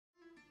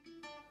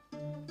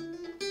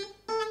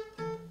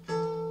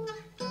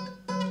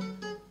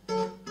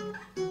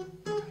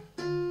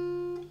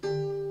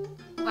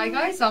Hi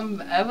guys,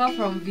 I'm Eva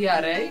from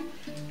VRA,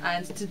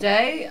 and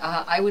today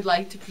I would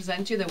like to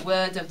present you the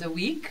word of the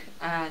week,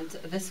 and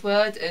this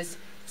word is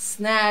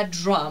snare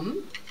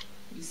drum.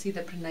 You see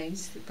the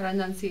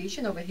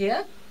pronunciation over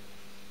here.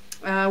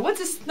 What's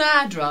a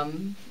snare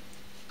drum?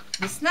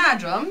 The snare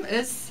drum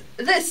is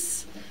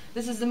this.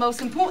 This is the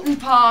most important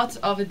part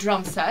of a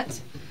drum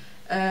set.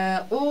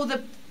 All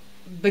the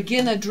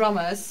beginner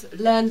drummers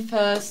learn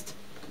first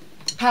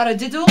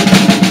paradiddle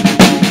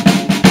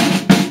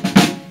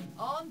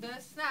on the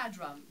snare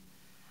drum.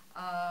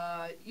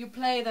 You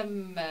play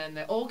them in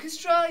the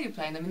orchestra, you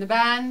play them in the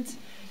band,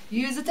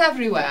 you use it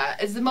everywhere.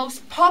 It's the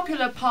most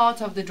popular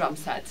part of the drum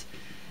set.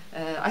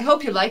 I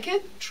hope you like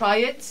it, try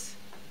it.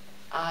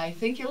 I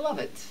think you'll love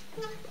it.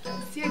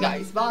 See you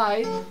guys,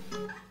 bye.